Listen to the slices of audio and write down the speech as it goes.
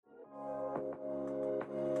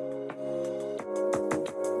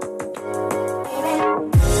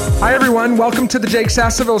Hi, everyone. Welcome to the Jake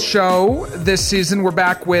Sasseville Show. This season, we're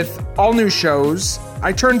back with all new shows.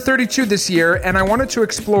 I turned 32 this year, and I wanted to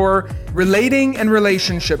explore relating and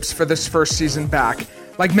relationships for this first season back.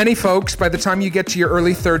 Like many folks, by the time you get to your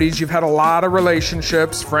early 30s, you've had a lot of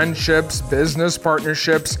relationships, friendships, business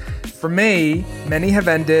partnerships. For me, many have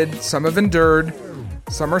ended, some have endured,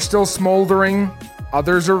 some are still smoldering,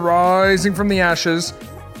 others are rising from the ashes.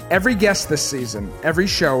 Every guest this season, every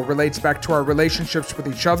show relates back to our relationships with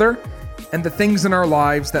each other and the things in our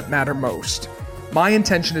lives that matter most. My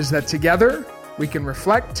intention is that together, we can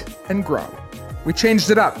reflect and grow. We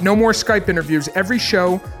changed it up. No more Skype interviews. Every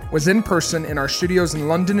show was in person in our studios in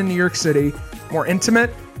London and New York City. More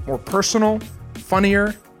intimate, more personal,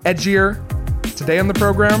 funnier, edgier. Today on the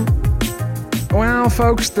program, well,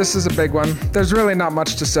 folks, this is a big one. There's really not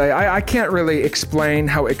much to say. I can't really explain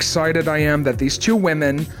how excited I am that these two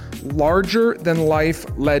women, larger-than-life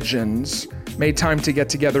legends, made time to get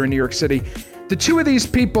together in New York City. The two of these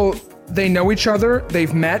people, they know each other,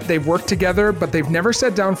 they've met, they've worked together, but they've never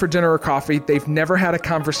sat down for dinner or coffee. They've never had a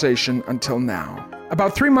conversation until now.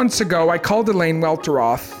 About 3 months ago, I called Elaine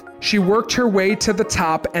Welteroth. She worked her way to the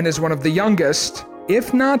top and is one of the youngest,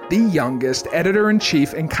 if not the youngest,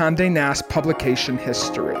 editor-in-chief in Condé Nast publication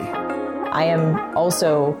history. I am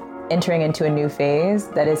also entering into a new phase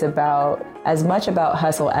that is about as much about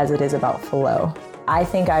hustle as it is about flow. I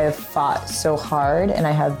think I have fought so hard and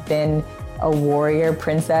I have been a warrior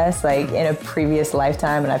princess like in a previous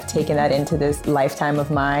lifetime, and I've taken that into this lifetime of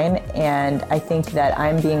mine. And I think that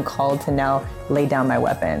I'm being called to now lay down my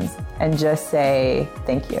weapons and just say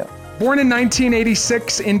thank you. Born in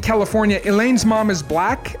 1986 in California, Elaine's mom is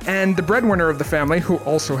black and the breadwinner of the family, who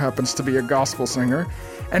also happens to be a gospel singer.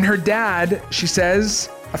 And her dad, she says,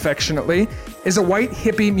 affectionately, is a white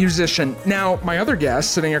hippie musician. Now, my other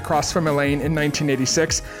guest, sitting across from Elaine in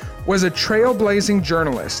 1986, was a trailblazing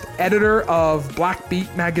journalist, editor of Black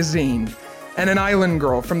Beat magazine, and an island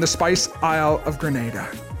girl from the Spice Isle of Grenada.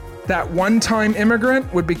 That one-time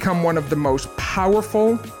immigrant would become one of the most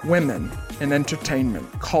powerful women in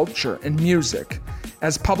entertainment, culture, and music,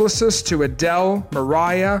 as publicist to Adele,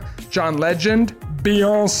 Mariah, John Legend,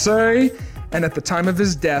 Beyonce, and at the time of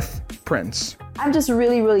his death, Prince. I'm just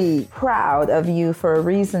really, really proud of you for a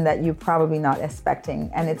reason that you're probably not expecting.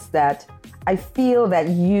 And it's that I feel that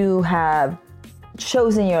you have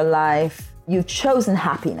chosen your life. You've chosen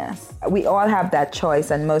happiness. We all have that choice,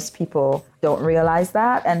 and most people don't realize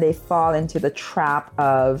that, and they fall into the trap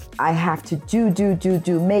of, I have to do,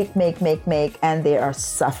 make, and they are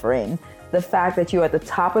suffering. The fact that you're at the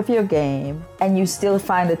top of your game and you still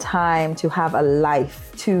find the time to have a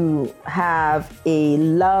life, to have a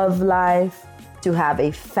love life, to have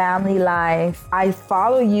a family life. I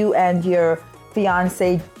follow you and your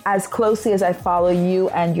fiance as closely as I follow you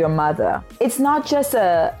and your mother. It's not just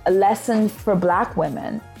a lesson for Black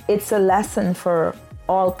women. It's a lesson for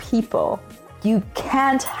all people. You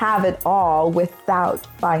can't have it all without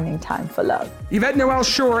finding time for love. Yvette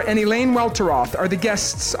Noel-Schure and Elaine Welteroth are the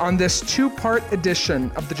guests on this two-part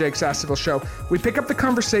edition of the Jake Sasseville Show. We pick up the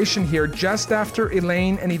conversation here just after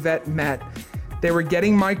Elaine and Yvette met. They were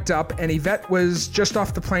getting mic'd up, and Yvette was just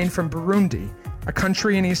off the plane from Burundi, a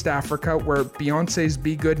country in East Africa where Beyonce's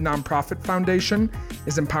Be Good nonprofit foundation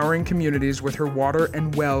is empowering communities with her water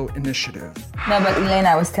and well initiative. No, but Elaine,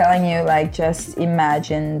 I was telling you, like, just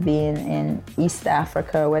imagine being in East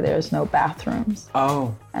Africa where there's no bathrooms.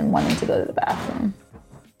 Oh. And wanting to go to the bathroom.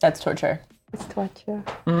 That's torture. It's torture.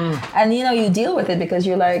 And, you know, you deal with it because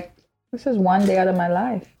you're like, this is one day out of my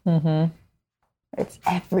life. Mm-hmm. It's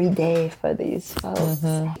every day for these folks.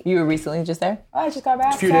 Mm-hmm. You were recently just there? Oh, I just got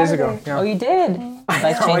back A few days ago. Yeah. Oh, you did?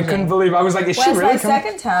 I couldn't believe it. I was like, is she really it's my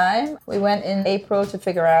second time. We went in April to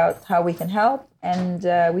figure out how we can help. And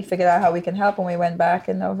we figured out how we can help when we went back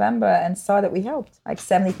in November and saw that we helped. Like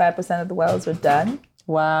 75% of the wells were done.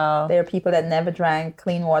 Wow. There are people that never drank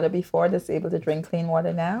clean water before that's able to drink clean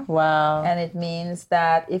water now. Wow. And it means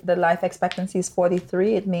that if the life expectancy is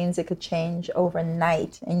 43, it means it could change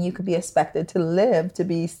overnight. And you could be expected to live to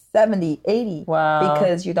be 70, 80. Wow.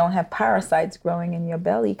 Because you don't have parasites growing in your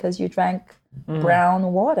belly because you drank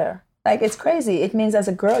brown water. Like, it's crazy. It means as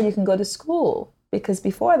a girl, you can go to school. Because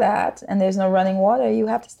before that, and there's no running water, you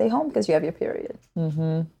have to stay home because you have your period.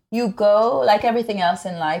 Mm-hmm. You go, like everything else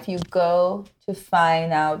in life, you go to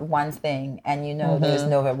find out one thing. And you know there's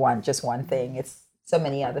never just one thing. It's so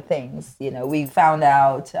many other things. You know, we found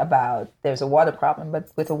out about there's a water problem, but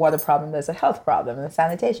with a water problem, there's a health problem and a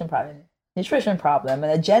sanitation problem. nutrition problem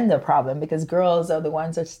and a gender problem, because girls are the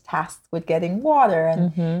ones that's tasked with getting water,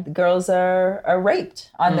 and the girls are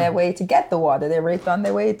raped on their way to get the water. They're raped on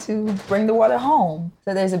their way to bring the water home.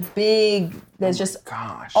 So there's just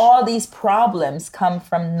all these problems come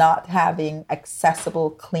from not having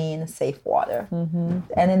accessible, clean, safe water.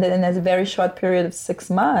 And in a very short period of 6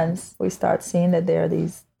 months, we start seeing that there are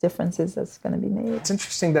these differences that's going to be made. It's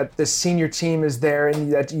interesting that the senior team is there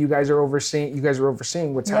and that you guys are overseeing. You guys are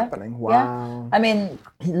overseeing what's happening. Wow. Yeah. I mean,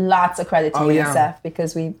 lots of credit to UNICEF,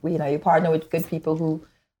 because we you partner with good people who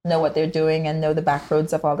know what they're doing and know the back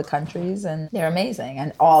roads of all the countries, and they're amazing.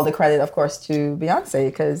 And all the credit, of course, to Beyonce,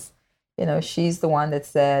 because she's the one that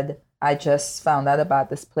said, I just found out about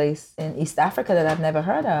this place in East Africa that I've never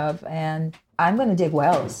heard of, and I'm going to dig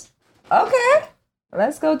wells. Okay,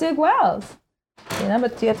 let's go dig wells.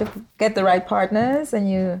 But you have to get the right partners, and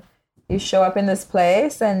you show up in this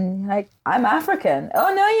place and like, I'm African.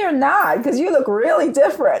 Oh, no, you're not, because you look really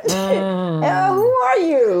different. Who are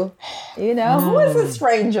you? Who is this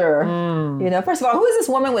stranger? First of all, who is this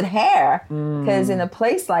woman with hair? Because in a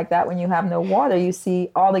place like that, when you have no water, you see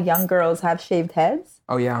all the young girls have shaved heads.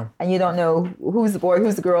 Oh, yeah. And you don't know who's the boy,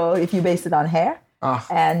 who's the girl, if you base it on hair.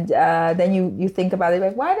 And then you think about it,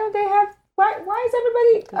 like, why don't they have, why is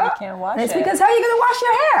everybody? You can't wash it. It's because how are you going to wash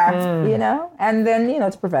your hair? And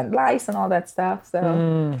then, to prevent lice and all that stuff.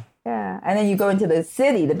 So, yeah. And then you go into the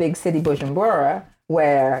city, the big city, Bujumbura,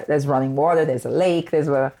 where there's running water, there's a lake,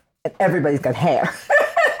 and everybody's got hair.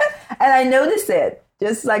 And I notice it.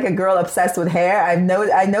 Just like a girl obsessed with hair, I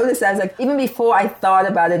noticed as like, even before I thought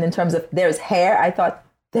about it in terms of there's hair, I thought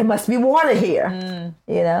there must be water here,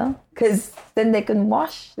 because then they can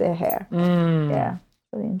wash their hair. Yeah,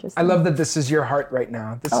 really interesting. I love that this is your heart right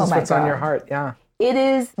now. This is what's on your heart, yeah. It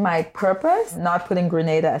is my purpose, not putting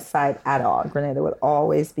Grenada aside at all. Grenada will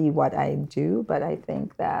always be what I do, but I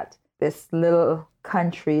think that this little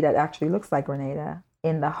country that actually looks like Grenada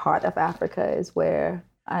in the heart of Africa is where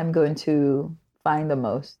I'm going to find the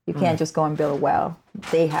most. You can't just go and build a well.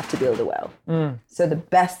 They have to build a well. So the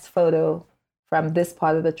best photo from this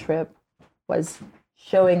part of the trip was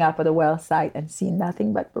showing up at a well site and seeing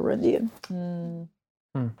nothing but Burundian.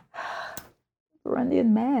 Burundian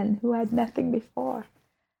men who had nothing before.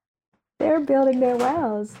 They're building their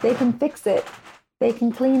wells. They can fix it. They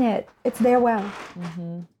can clean it. It's their well.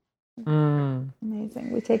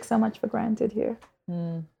 Amazing. We take so much for granted here.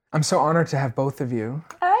 I'm so honored to have both of you.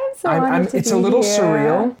 I'm so honored to It's be a little here.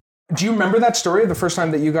 surreal. Do you remember that story of the first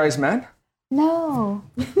time that you guys met? No.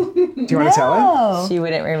 Do you want to tell it? She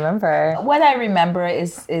wouldn't remember. What I remember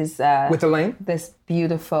is With Elaine? this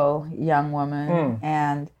beautiful young woman,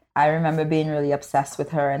 and I remember being really obsessed with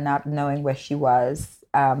her and not knowing where she was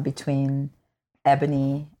between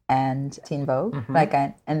Ebony and Teen Vogue,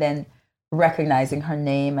 and then recognizing her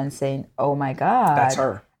name and saying, "Oh my God, That's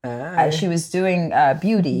her." She was doing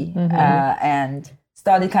beauty and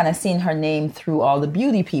started kind of seeing her name through all the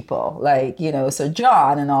beauty people, like, Sir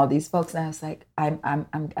John and all these folks. And I was like, I'm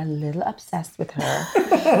a little obsessed with her.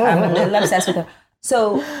 I'm a little obsessed with her.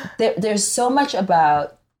 So there's so much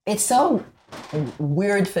about, it's so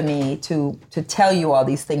weird for me to tell you all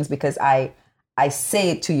these things, because I say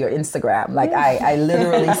it to your Instagram. Like I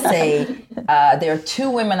literally say, there are two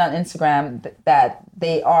women on Instagram that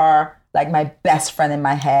they are like my best friend in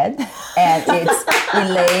my head, and it's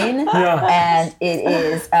Elaine, and it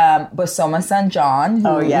is Bosoma San John, who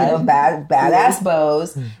badass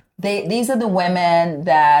bows. These are the women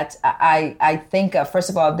that I think of. First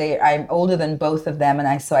of all, I'm older than both of them,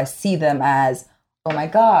 and so I see them as, oh my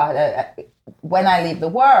God. When I leave the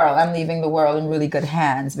world, I'm leaving the world in really good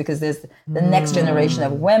hands, because there's the next generation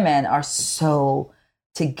of women are so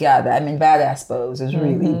together. I mean, Badass Bose is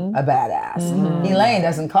really a badass. Elaine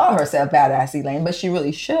doesn't call herself Badass Elaine, but she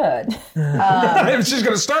really should. She's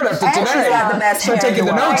going to start after today. She's got the best Start hair taking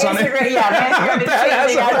the notes on it.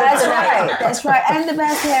 That's right. And the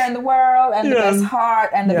best hair in the world, and the best heart,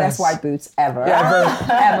 and the best white boots ever.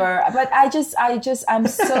 Ever. But I'm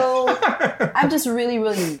just really,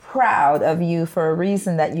 really proud of you for a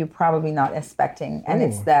reason that you're probably not expecting. And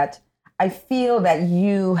it's that I feel that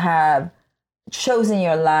you have chosen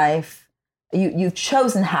your life, you've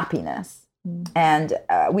chosen happiness. And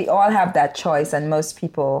we all have that choice, and most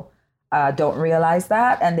people don't realize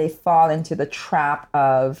that, and they fall into the trap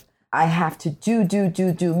of, I have to do,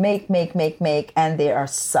 make, and they are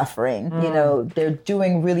suffering. They're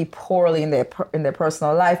doing really poorly in their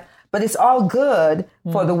personal life, but it's all good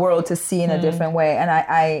for the world to see in a different way. And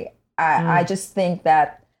I just think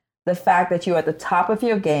that the fact that you're at the top of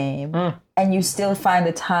your game and you still find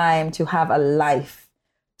the time to have a life,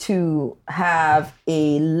 to have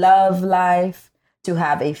a love life, to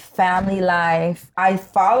have a family life. I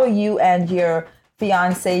follow you and your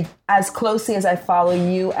fiance as closely as I follow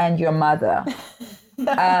you and your mother. And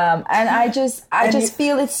I just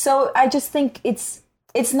feel it's so, I just think it's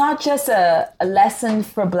not just a lesson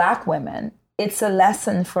for Black women. It's a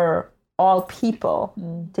lesson for all people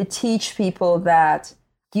to teach people that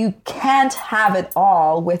you can't have it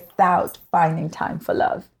all without finding time for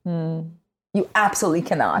love. You absolutely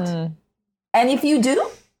cannot. And if you do,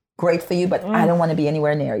 great for you, but I don't want to be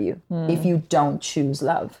anywhere near you if you don't choose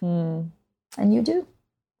love. And you do.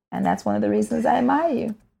 And that's one of the reasons I admire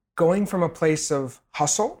you. Going from a place of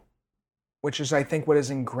hustle, which is, I think, what is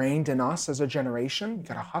ingrained in us as a generation. You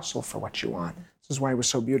got to hustle for what you want. This is why it was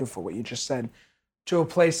so beautiful, what you just said. To a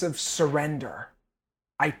place of surrender.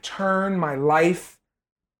 I turn my life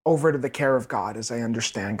over to the care of God as I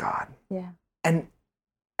understand God. Yeah. And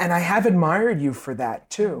I have admired you for that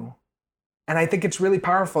too. And I think it's really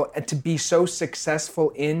powerful to be so successful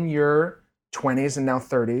in your 20s and now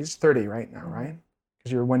 30s. 30 right now, right?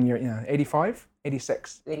 Because you're 1 year, 85?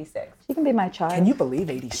 86. 86. She can be my child. Can you believe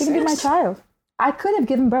 86? She can be my child. I could have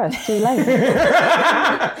given birth to Elaine.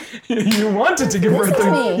 You wanted to give birth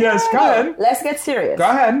to me. Yes, go ahead. Let's get serious. Go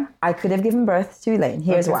ahead. I could have given birth to Elaine.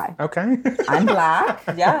 Here's why. Okay. I'm Black.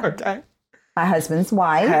 Yeah. Okay. My husband's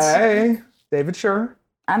white. Hey, David Schure.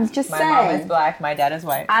 I'm just My saying. mom is Black. My dad is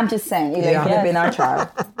white. I'm just saying. Elaine could have been our child.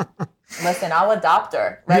 Listen, I'll adopt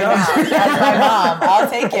her right now. That's my mom. I'll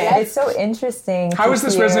take it. It's so interesting. How is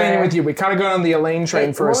this resonating with you? We kind of got on the Elaine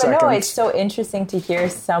train for a second. No, it's so interesting to hear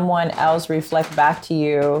someone else reflect back to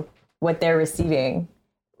you what they're receiving.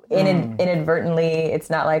 Inadvertently, it's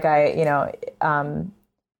not like I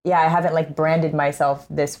haven't like branded myself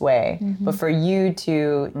this way. But for you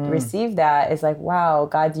to receive that is like, wow,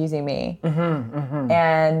 God's using me.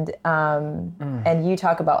 And you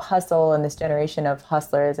talk about hustle and this generation of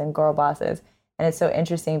hustlers and girl bosses. And it's so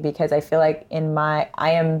interesting because I feel like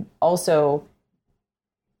I am also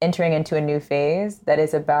entering into a new phase that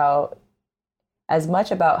is about as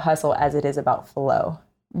much about hustle as it is about flow.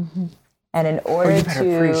 And in order you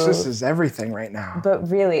better preach. This is everything right now. But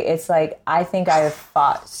really, it's like, I think I have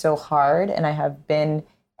fought so hard and I have been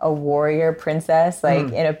a warrior princess,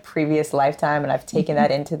 like in a previous lifetime. And I've taken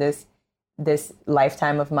that into this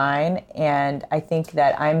lifetime of mine. And I think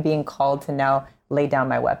that I'm being called to now lay down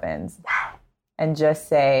my weapons. Wow. And just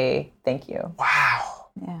say, thank you. Wow.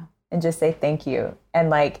 Yeah. And just say, thank you. And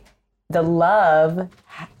like the love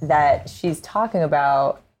that she's talking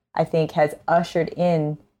about, I think has ushered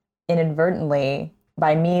in inadvertently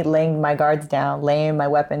by me laying my guards down, laying my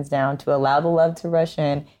weapons down to allow the love to rush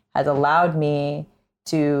in, has allowed me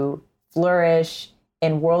to flourish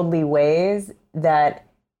in worldly ways that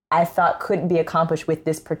I thought couldn't be accomplished with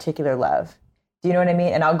this particular love. Do you know what I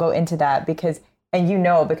mean? And I'll go into that because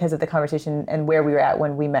of the conversation and where we were at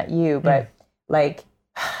when we met you. But like,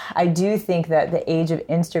 I do think that the age of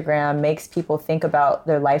Instagram makes people think about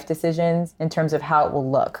their life decisions in terms of how it will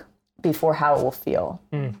look before how it will feel.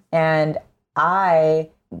 And I,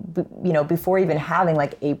 before even having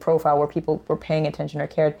like a profile where people were paying attention or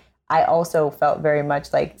cared, I also felt very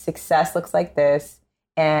much like success looks like this,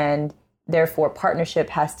 and therefore partnership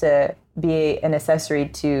has to be an accessory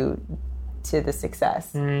to the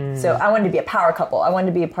success. So I wanted to be a power couple. I wanted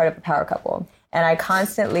to be a part of a power couple. And I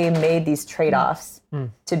constantly made these trade-offs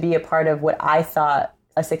to be a part of what I thought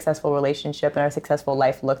a successful relationship and a successful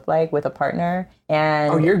life looked like with a partner.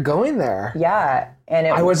 And you're going there. Yeah. And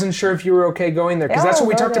I wasn't sure if you were okay going there because that's what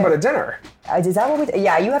we talked about at dinner. Is that what we?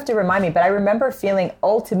 Yeah, you have to remind me. But I remember feeling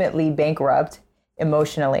ultimately bankrupt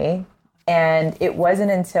emotionally. And it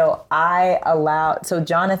wasn't until I allowed, so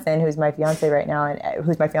Jonathan, who's my fiance right now, and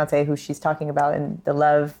who she's talking about in the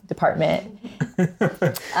love department.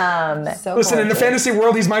 Listen, in the fantasy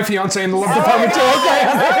world, he's my fiance in the love department too. Okay.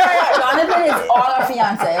 Jonathan is all our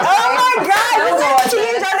fiance. Oh my God! This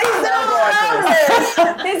team's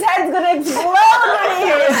his head's gonna explode when he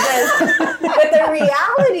hears this. But the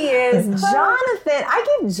reality is, Jonathan,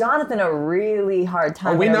 I give Jonathan a really hard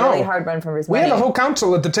time. We know. A really hard run from his money. We had the whole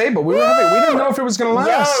council at the table. We didn't know if it was going to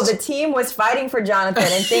last. The team was fighting for Jonathan,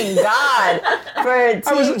 and thank God for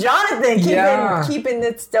Jonathan keeping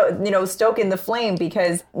the stoking the flame.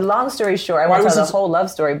 Because long story short, I won't tell the whole love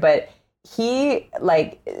story, but we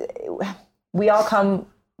all come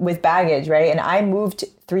with baggage, right? And I moved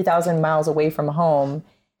 3,000 miles away from home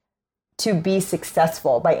to be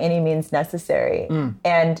successful by any means necessary,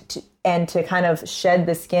 and to kind of shed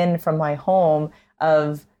the skin from my home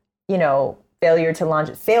of, some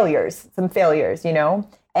failures,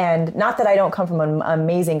 And not that I don't come from an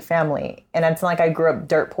amazing family, and it's not like I grew up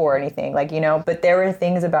dirt poor or anything, like, you know, but there were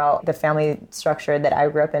things about the family structure that I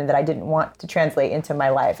grew up in that I didn't want to translate into my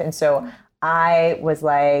life. And so I was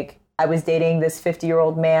dating this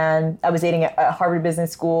 50-year-old man. I was dating a Harvard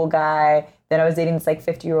Business School guy. Then I was dating this like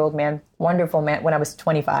 50-year-old man, wonderful man when I was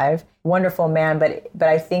 25, wonderful man. But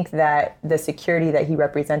I think that the security that he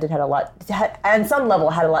represented on some level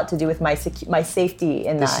had a lot to do with my safety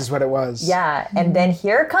in that. This is what it was. Yeah. And then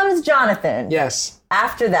here comes Jonathan. Yes.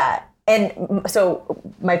 After that. And so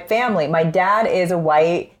my family, my dad is a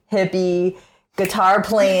white hippie guitar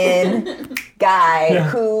playing guy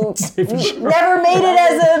who never made it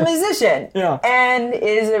as a musician and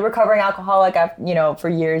is a recovering alcoholic, for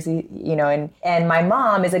years, and my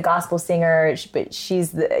mom is a gospel singer, but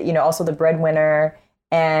she's also the breadwinner.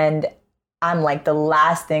 And I'm like, the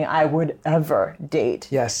last thing I would ever date.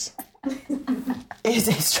 Yes. Is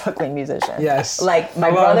a struggling musician. Yes. Like my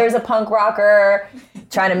brother's a punk rocker,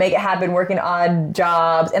 trying to make it happen, working odd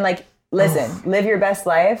jobs. And like, listen, live your best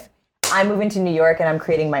life. I'm moving to New York and I'm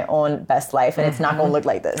creating my own best life, and it's not going to look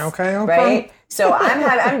like this. Okay. Right? So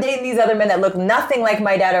I'm dating these other men that look nothing like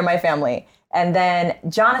my dad or my family. And then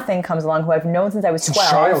Jonathan comes along, who I've known since I was 12.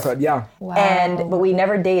 Childhood, yeah. Wow. But we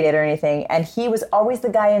never dated or anything. And he was always the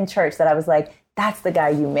guy in church that I was like, that's the guy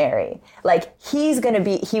you marry. Like, he was going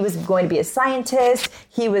to be a scientist.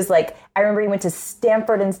 He was like, I remember he went to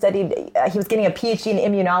Stanford and studied, he was getting a PhD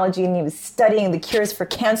in immunology, and he was studying the cures for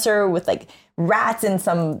cancer with like rats and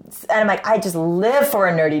I'm like, I just live for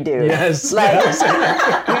a nerdy dude. Yes. Like, yes. you know what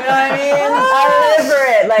I mean? I live for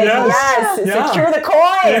it. Like, secure the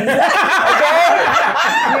coins.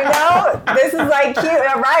 Okay? This is like cute,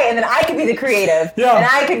 right? And then I could be the creative. Yeah. And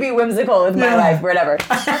I could be whimsical with my life, whatever.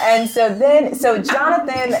 And so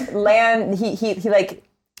Jonathan lands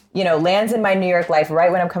in my New York life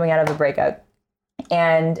right when I'm coming out of the breakup.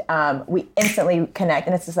 And we instantly connect.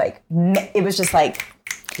 And it's just like, it was just like,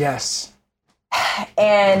 yes.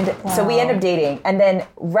 And so we end up dating. And then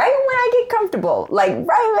right when I get comfortable, like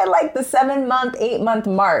right at like the 7-month, 8-month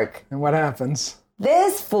mark. And what happens?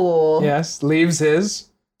 This fool. Yes, leaves his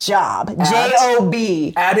job.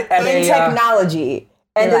 J-O-B. In technology.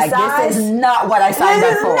 And decides, this is not what I signed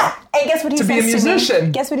up for. And guess what he says to me? To be a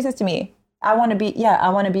musician. Guess what he says to me? I want to be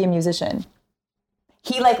a musician.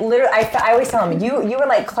 He like literally, I always tell him, you were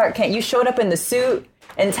like Clark Kent. You showed up in the suit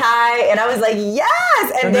and tie, and I was like,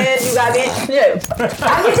 yes! And then you got me,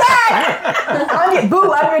 I'm your dad! I'm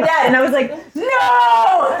your dad! And I was like, no!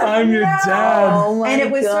 I'm your dad. Oh and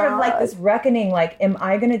it was sort of like this reckoning, like, am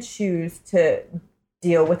I going to choose to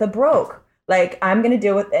deal with a broke? Like, I'm going to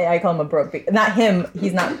deal with, I call him a broke, not him,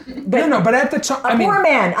 he's not. But no, but at the time, poor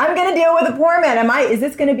man. I'm going to deal with a poor man. Is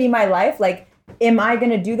this going to be my life? Like, am I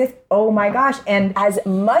going to do this? Oh my gosh. And as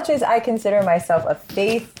much as I consider myself a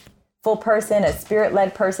faithful person, a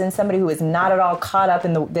spirit-led person, somebody who is not at all caught up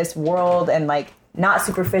in this world and like not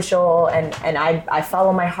superficial, and I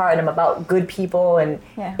follow my heart and I'm about good people, and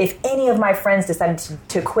if any of my friends decided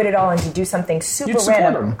to quit it all and to do something super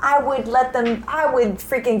random, I would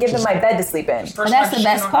freaking give them my bed to sleep in. And that's the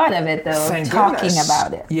best part of it, though, talking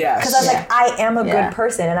about it. Yes. Because I was like, I am a good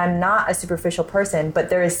person and I'm not a superficial person, but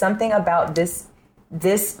there is something about this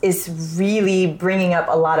is really bringing up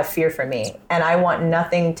a lot of fear for me. And I want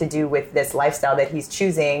nothing to do with this lifestyle that he's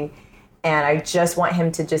choosing. And I just want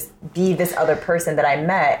him to just be this other person that I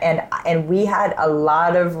met. And we had a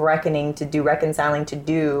lot of reconciling to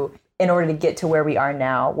do in order to get to where we are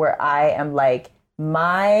now, where I am like,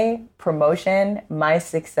 my promotion, my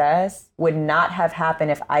success would not have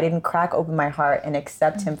happened if I didn't crack open my heart and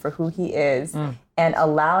accept him for who he is and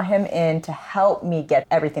allow him in to help me get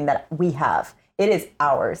everything that we have. It is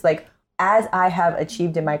ours. Like, as I have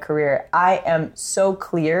achieved in my career, I am so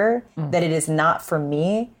clear that it is not for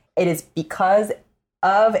me. It is because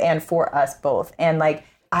of and for us both. And like,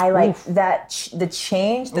 I like that the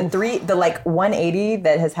change, the 180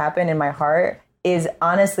 that has happened in my heart is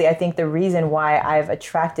honestly, I think, the reason why I've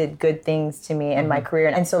attracted good things to me in my career.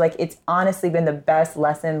 And so like, it's honestly been the best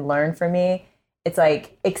lesson learned for me. It's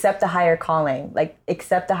like, accept the higher calling,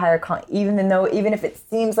 even if it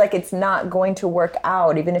seems like it's not going to work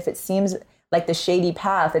out, even if it seems like the shady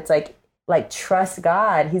path, it's like trust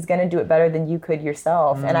God. He's going to do it better than you could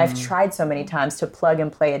yourself. And I've tried so many times to plug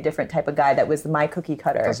and play a different type of guy that was my cookie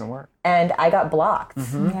cutter. It doesn't work. And I got blocked.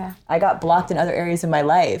 Yeah. I got blocked in other areas of my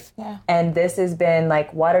life. Yeah. And this has been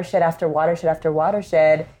like watershed after watershed after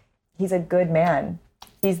watershed. He's a good man.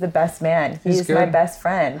 He's the best man. He's my best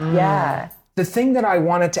friend. Yeah. The thing that I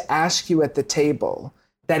wanted to ask you at the table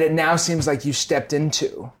that it now seems like you stepped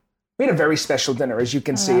into, we had a very special dinner, as you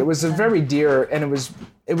can see. It was a very dear, and it was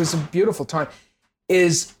a beautiful time,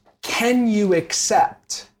 is, can you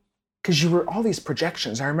accept, because you were all these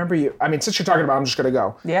projections. I remember you, since you're talking about it, I'm just going to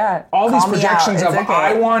go. Yeah. All these projections of, okay.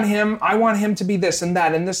 I want him to be this and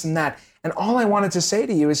that and this and that. And all I wanted to say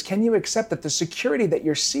to you is, can you accept that the security that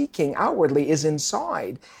you're seeking outwardly is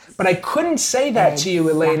inside? But I couldn't say that to you,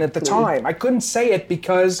 Elaine, at the time. I couldn't say it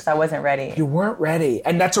because I wasn't ready. You weren't ready.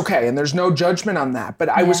 And that's okay. And there's no judgment on that. But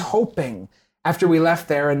I was hoping after we left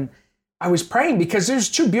there, and I was praying because there's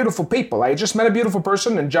two beautiful people. I had just met a beautiful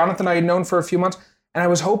person, and Jonathan I had known for a few months. And I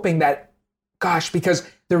was hoping that, because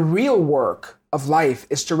the real work of life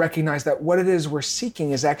is to recognize that what it is we're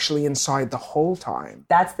seeking is actually inside the whole time.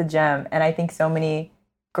 That's the gem. And I think so many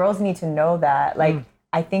girls need to know that. Like,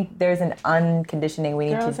 I think there's an unconditioning we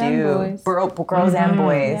need Girls to and do. boys. Girls and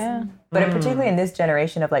boys. Yeah. But particularly in this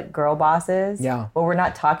generation of like girl bosses, what we're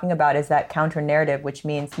not talking about is that counter narrative, which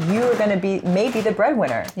means you are going to be maybe the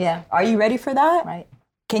breadwinner. Yeah. Are you ready for that? Right.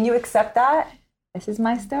 Can you accept that? This is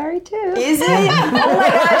my story too. Is it? Oh my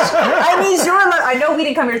gosh! I know we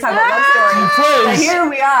didn't come here to talk about love story. But here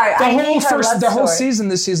we are. The whole season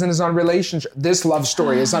this season is on relationship. This love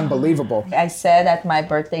story is unbelievable. I said at my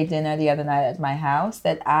birthday dinner the other night at my house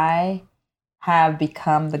that I have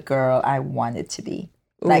become the girl I wanted to be.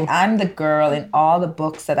 Ooh. Like, I'm the girl in all the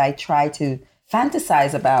books that I try to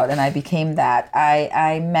fantasize about, and I became that.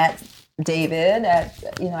 I met David at,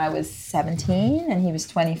 I was 17 and he was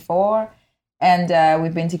 24. And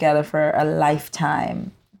we've been together for a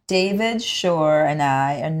lifetime. Noel-Schure and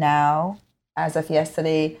I are now, as of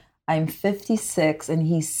yesterday, I'm 56 and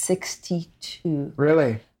he's 62.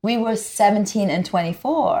 Really? We were 17 and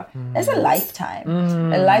 24. That's a lifetime.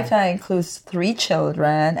 A lifetime includes 3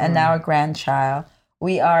 children and now a grandchild.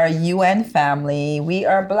 We are a UN family. We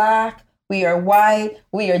are Black. We are white.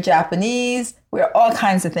 We are Japanese. We are all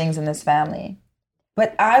kinds of things in this family.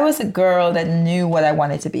 But I was a girl that knew what I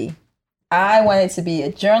wanted to be. I wanted to be a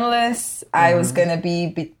journalist. I was going to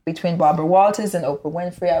be between Barbara Walters and Oprah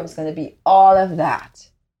Winfrey. I was going to be all of that.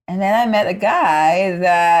 And then I met a guy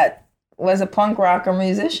that was a punk rocker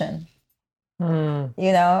musician, in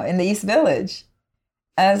the East Village.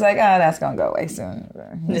 And I was like, that's going to go away soon.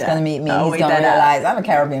 He's going to meet me. He's going to realize I'm a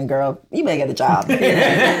Caribbean girl. You better get a job.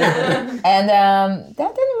 And that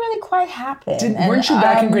didn't really quite happen. Weren't you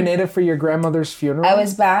back in Grenada for your grandmother's funeral? I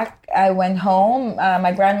was back. I went home.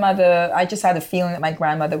 My grandmother, I just had a feeling that my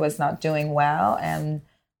grandmother was not doing well. And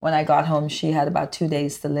when I got home, she had about 2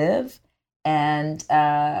 days to live. And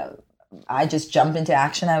I just jumped into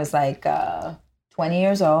action. I was like 20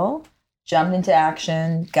 years old. Jumped into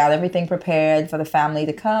action, got everything prepared for the family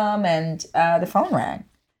to come, and the phone rang.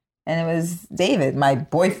 And it was David, my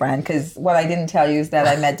boyfriend, because what I didn't tell you is that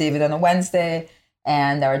I met David on a Wednesday,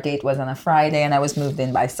 and our date was on a Friday, and I was moved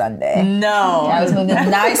in by Sunday. No. I was moved in.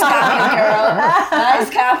 Nice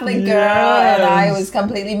Catholic girl, and I was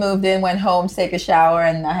completely moved in, went home to take a shower,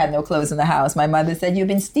 and I had no clothes in the house. My mother said, "You've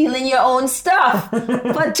been stealing your own stuff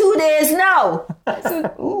for 2 days now." I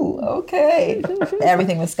said, "Ooh, okay."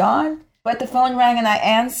 Everything was gone. But the phone rang and I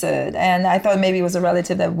answered, and I thought maybe it was a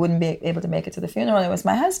relative that wouldn't be able to make it to the funeral. It was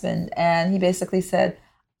my husband, and he basically said,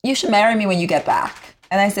 "You should marry me when you get back."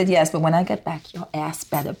 And I said, "Yes, but when I get back, your ass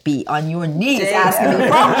better be on your knees asking me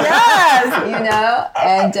for yes,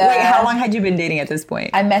 And wait, how long had you been dating at this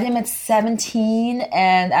point? I met him at 17,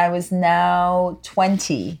 and I was now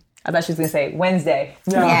 20. I thought she was going to say Wednesday.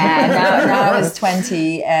 No. Yeah, now I was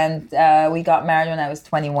 20, and we got married when I was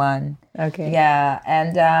 21. Okay. Yeah,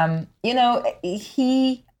 and,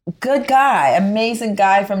 he, good guy, amazing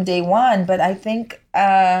guy from day one, but I think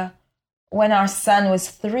when our son was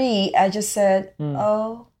 3, I just said,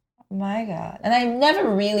 oh, my God. And I never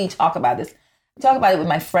really talk about this. I talk about it with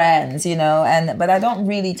my friends, but I don't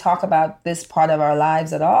really talk about this part of our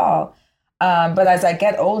lives at all. But as I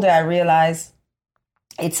get older, I realize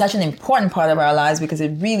it's such an important part of our lives because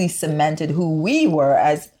it really cemented who we were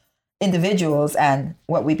as individuals and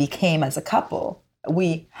what we became as a couple.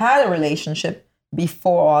 We had a relationship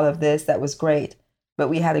before all of this that was great, but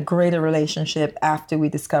we had a greater relationship after we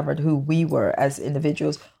discovered who we were as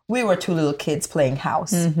individuals. We were 2 little kids playing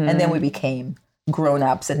house, and then we became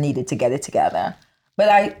grown-ups and needed to get it together.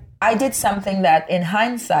 But I did something that, in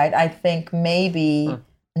hindsight, I think maybe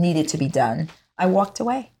needed to be done. I walked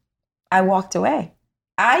away.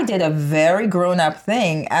 I did a very grown-up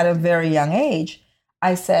thing at a very young age.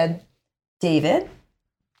 I said, David,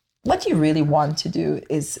 what you really want to do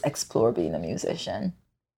is explore being a musician.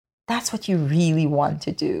 That's what you really want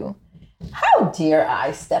to do. How dare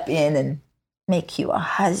I step in and make you a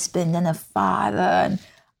husband and a father and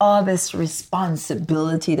all this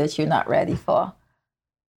responsibility that you're not ready for?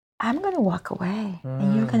 I'm going to walk away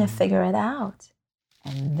and you're going to figure it out.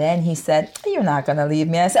 And then he said, you're not going to leave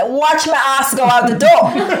me. I said, watch my ass go out the door.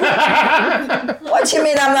 What you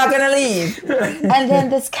mean I'm not going to leave? And then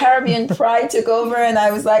this Caribbean pride took over and I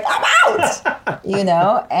was like, I'm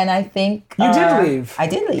out, and I think... You did leave. I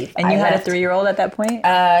did leave. And you had a 3-year-old at that point?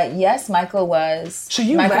 Yes, Michael was... So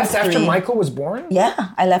you left after Michael was born?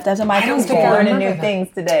 Yeah, I left after Michael was born. Learning new things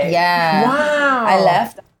today. Yeah. Wow. I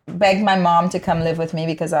left. Begged my mom to come live with me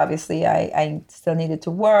because obviously I still needed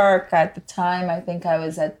to work. At the time, I think I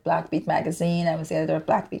was at Blackbeat Magazine. I was the editor of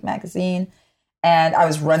Blackbeat Magazine. And I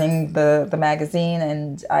was running the magazine,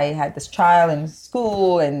 and I had this child in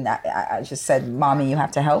school, and I just said, Mommy, you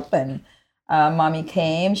have to help. And Mommy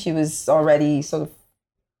came. She was already sort of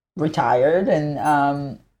retired,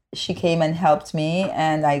 and she came and helped me,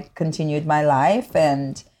 and I continued my life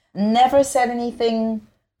and never said anything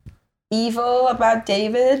evil about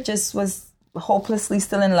David, just was hopelessly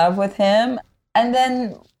still in love with him. And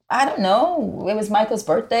then, I don't know, it was Michael's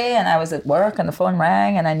birthday and I was at work and the phone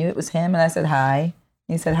rang and I knew it was him and I said, hi.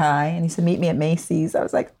 He said, hi. And he said, meet me at Macy's. I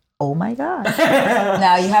was like, oh my God.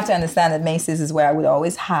 Now, you have to understand that Macy's is where I would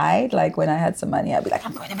always hide. Like when I had some money, I'd be like,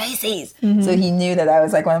 I'm going to Macy's. Mm-hmm. So he knew that I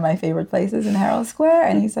was like one of my favorite places in Herald Square.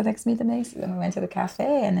 And he said, let's meet at Macy's. And we went to the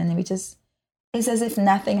cafe and then it's as if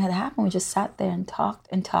nothing had happened. We just sat there and talked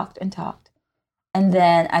and talked and talked. And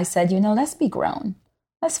then I said, let's be grown.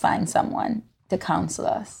 Let's find someone to counsel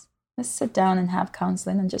us. Let's sit down and have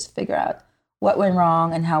counseling and just figure out what went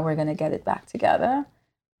wrong and how we're going to get it back together.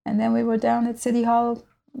 And then we were down at City Hall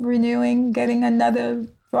renewing, getting another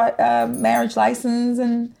marriage license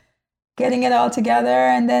and getting it all together.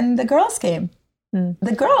 And then the girls came. Mm.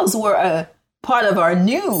 The girls were a part of our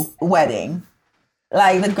new wedding.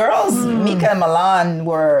 Like the girls, Mika and Milan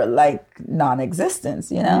were like non-existent,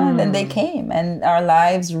 and then they came and our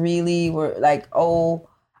lives really were like, oh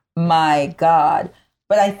my God.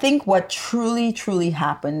 But I think what truly, truly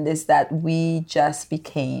happened is that we just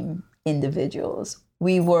became individuals.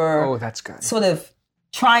 We were sort of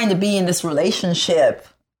trying to be in this relationship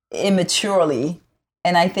immaturely.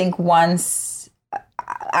 And I think once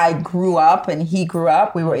I grew up and he grew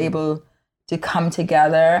up, we were able to come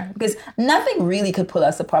together because nothing really could pull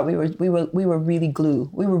us apart. We were really glue.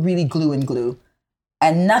 We were really glue and glue.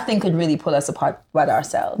 And nothing could really pull us apart but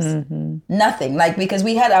ourselves. Mm-hmm. Nothing. Like, because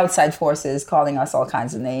we had outside forces calling us all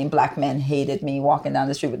kinds of names. Black men hated me walking down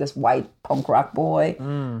the street with this white punk rock boy.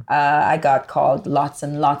 I got called lots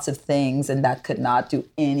and lots of things, and that could not do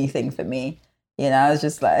anything for me. I was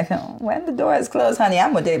just like, when the door is closed, honey,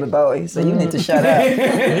 I'm with David Bowie, so you need to shut up.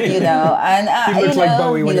 And he looked like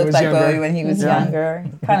Bowie when he was younger. Bowie when he was younger.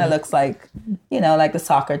 Kind of looks like, like the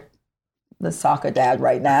soccer dad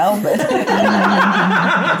right now, but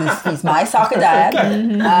he's my soccer dad.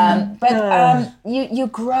 You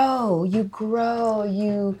grow,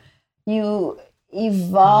 you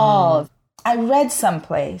evolve. I read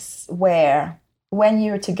someplace where when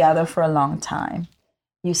you're together for a long time,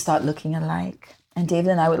 you start looking alike. And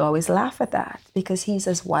David and I would always laugh at that because he's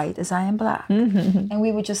as white as I am black. Mm-hmm. And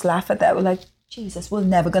we would just laugh at that. We're like, Jesus, we're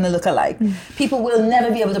never going to look alike. People will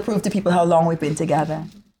never be able to prove to people how long we've been together.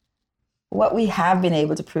 What we have been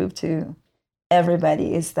able to prove to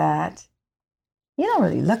everybody is that you don't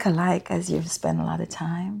really look alike as you've spent a lot of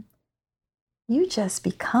time. You just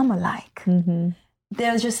become alike. Mm-hmm.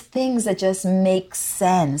 There's just things that just make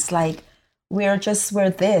sense. Like, we're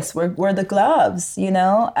the gloves,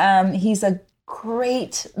 he's a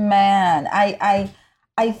great man. I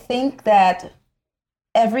think that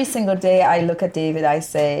every single day I look at David, I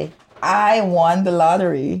say, I won the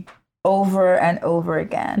lottery over and over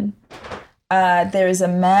again. There is a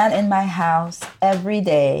man in my house every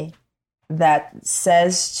day that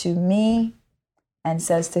says to me and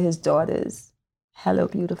says to his daughters, hello,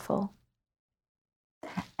 beautiful.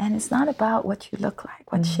 And it's not about what you look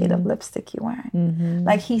like, what shade of lipstick you're wearing. Mm-hmm.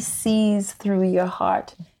 Like, he sees through your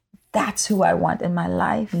heart. That's who I want in my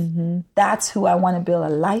life. Mm-hmm. That's who I want to build a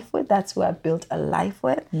life with. That's who I've built a life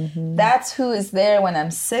with. Mm-hmm. That's who is there when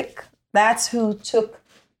I'm sick. That's who took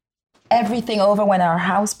everything over when our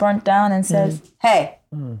house burnt down and says, hey,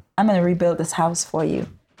 I'm going to rebuild this house for you.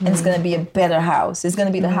 And it's going to be a better house. It's going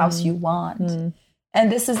to be the house you want.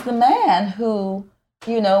 And this is the man who,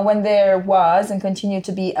 when there was and continued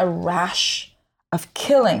to be a rash of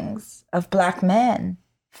killings of black men,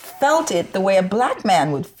 felt it the way a black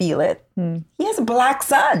man would feel it. He has a black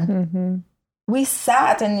son. Mm-hmm. We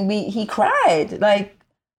sat and he cried, like,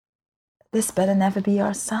 this better never be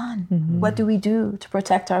our son. Mm-hmm. What do we do to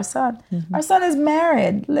protect our son? Mm-hmm. Our son is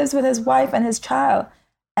married, lives with his wife and his child.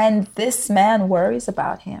 And this man worries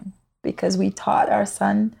about him because we taught our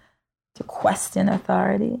son to question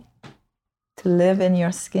authority, to live in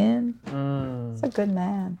your skin. It's a good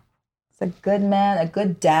man. It's a good man, a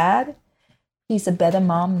good dad. He's a better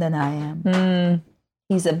mom than I am.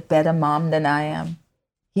 He's a better mom than I am.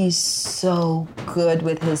 He's so good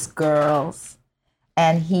with his girls.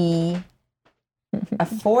 And he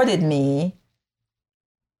afforded me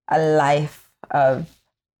a life of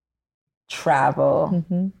travel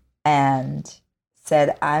and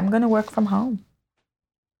said, I'm going to work from home.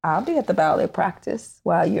 I'll be at the ballet practice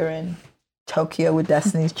while you're in Tokyo with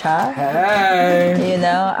Destiny's Child. Hey. You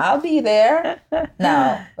know, I'll be there.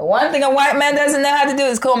 Now, the one thing a white man doesn't know how to do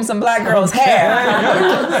is comb some black girl's hair.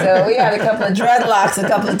 So we had a couple of dreadlocks a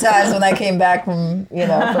couple of times when I came back from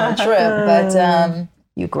the trip. But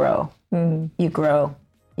you grow. You grow.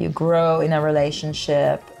 You grow in a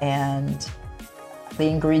relationship, and the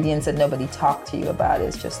ingredients that nobody talked to you about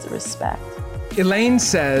is just the respect. Elaine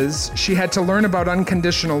says she had to learn about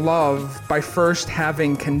unconditional love by first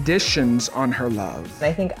having conditions on her love.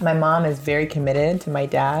 I think my mom is very committed to my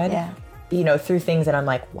dad. Yeah. You know, through things that I'm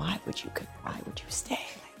like, why would you stay?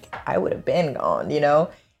 Like, I would have been gone, you know?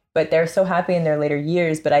 But they're so happy in their later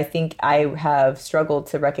years. But I think I have struggled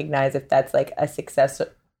to recognize if that's like a success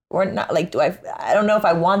or not. Like, I don't know if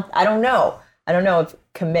I want, I don't know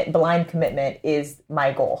if blind commitment is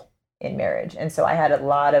my goal in marriage. And so I had a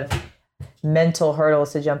lot of mental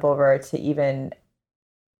hurdles to jump over to even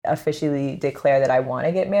officially declare that I want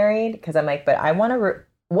to get married, because I'm like, but I want to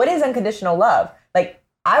what is unconditional love? Like,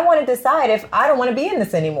 I want to decide if I don't want to be in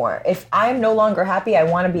this anymore. If I'm no longer happy, I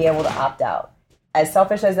want to be able to opt out. As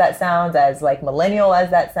selfish as that sounds, as like millennial as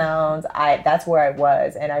that sounds, that's where I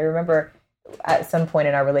was. And I remember at some point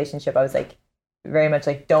in our relationship, I was like, very much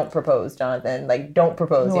like, don't propose, Jonathan, like, don't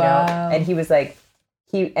propose, you know? And he was like,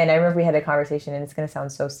 and I remember we had a conversation, and it's going to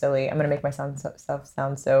sound so silly. I'm going to make myself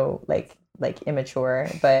sound so like immature,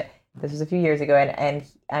 but this was a few years ago. And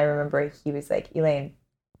I remember he was like, Elaine,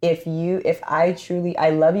 I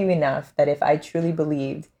love you enough that if I truly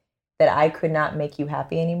believed that I could not make you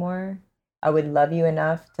happy anymore, I would love you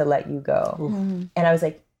enough to let you go. Mm-hmm. And I was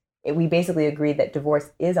like, we basically agreed that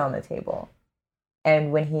divorce is on the table.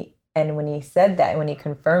 And when he said that, when he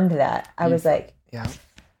confirmed that, I was like, yeah,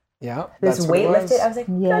 this weight lifted. I was like,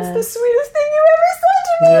 that's the sweetest thing you ever said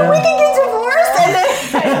to me. Yeah. We can get divorced.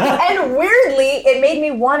 And weirdly, it made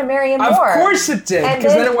me want to marry him more. Of course it did,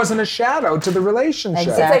 because then it wasn't a shadow to the relationship.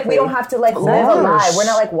 Exactly. It's like we don't have to like live a lie. We're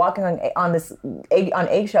not like walking on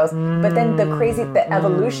eggshells. But then the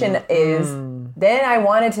evolution is, then I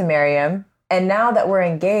wanted to marry him. And now that we're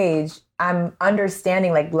engaged, I'm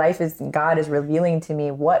understanding like God is revealing to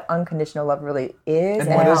me what unconditional love really is,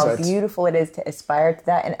 and how beautiful it is to aspire to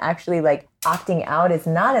that. And actually like opting out is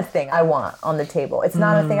not a thing I want on the table. It's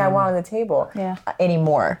not a thing I want on the table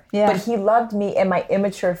anymore. Yeah. But he loved me in my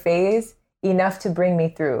immature phase enough to bring me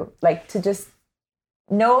through, like to just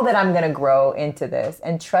know that I'm going to grow into this,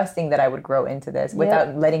 and trusting that I would grow into this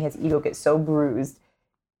without letting his ego get so bruised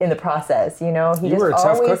in the process, you know? You were a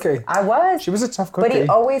tough cookie. I was. She was a tough cookie. But he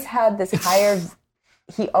always had this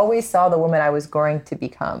he always saw the woman I was going to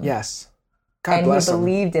become. Yes. God bless him. And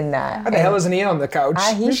he believed in that. How the hell isn't he on the couch?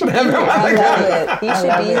 He should be here. I love it. He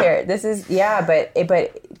should be here. This is, but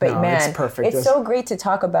man, it's perfect. It's so great to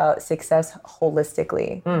talk about success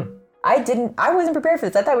holistically. I wasn't prepared for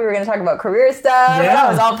this. I thought we were going to talk about career stuff. Yeah. I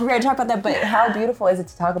was all prepared to talk about that, but how beautiful is it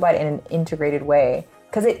to talk about it in an integrated way?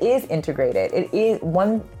 Because it is integrated. It is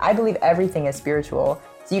I believe everything is spiritual.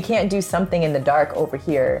 So you can't do something in the dark over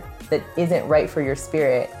here that isn't right for your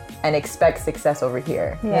spirit and expect success over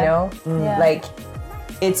here, you know? Yeah. Like,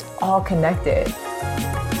 it's all connected.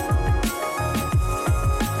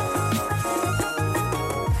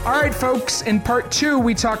 All right, folks, in part 2,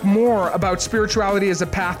 we talk more about spirituality as a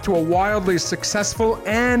path to a wildly successful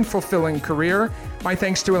and fulfilling career. My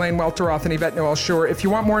thanks to Elaine Welteroth and Yvette Noel-Schure. If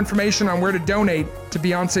you want more information on where to donate to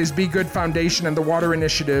Beyonce's Be Good Foundation and the Water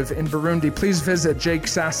Initiative in Burundi, please visit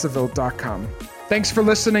jakesasseville.com. Thanks for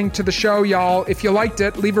listening to the show, y'all. If you liked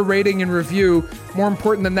it, leave a rating and review. More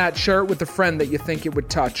important than that, share it with a friend that you think it would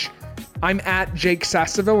touch. I'm at Jake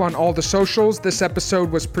Sasseville on all the socials. This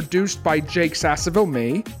episode was produced by Jake Sasseville,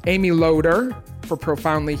 me, Amy Loader for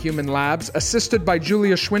Profoundly Human Labs, assisted by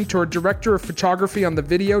Julia Schwintor, director of photography on the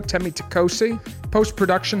video, Temi Takosi,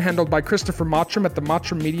 post-production handled by Christopher Mottram at the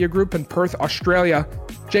Mottram Media Group in Perth, Australia.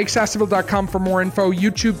 JakeSasseville.com for more info.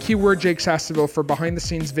 YouTube keyword Jake Sasseville for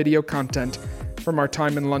behind-the-scenes video content from our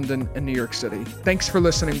time in London and New York City. Thanks for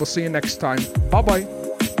listening. We'll see you next time. Bye-bye.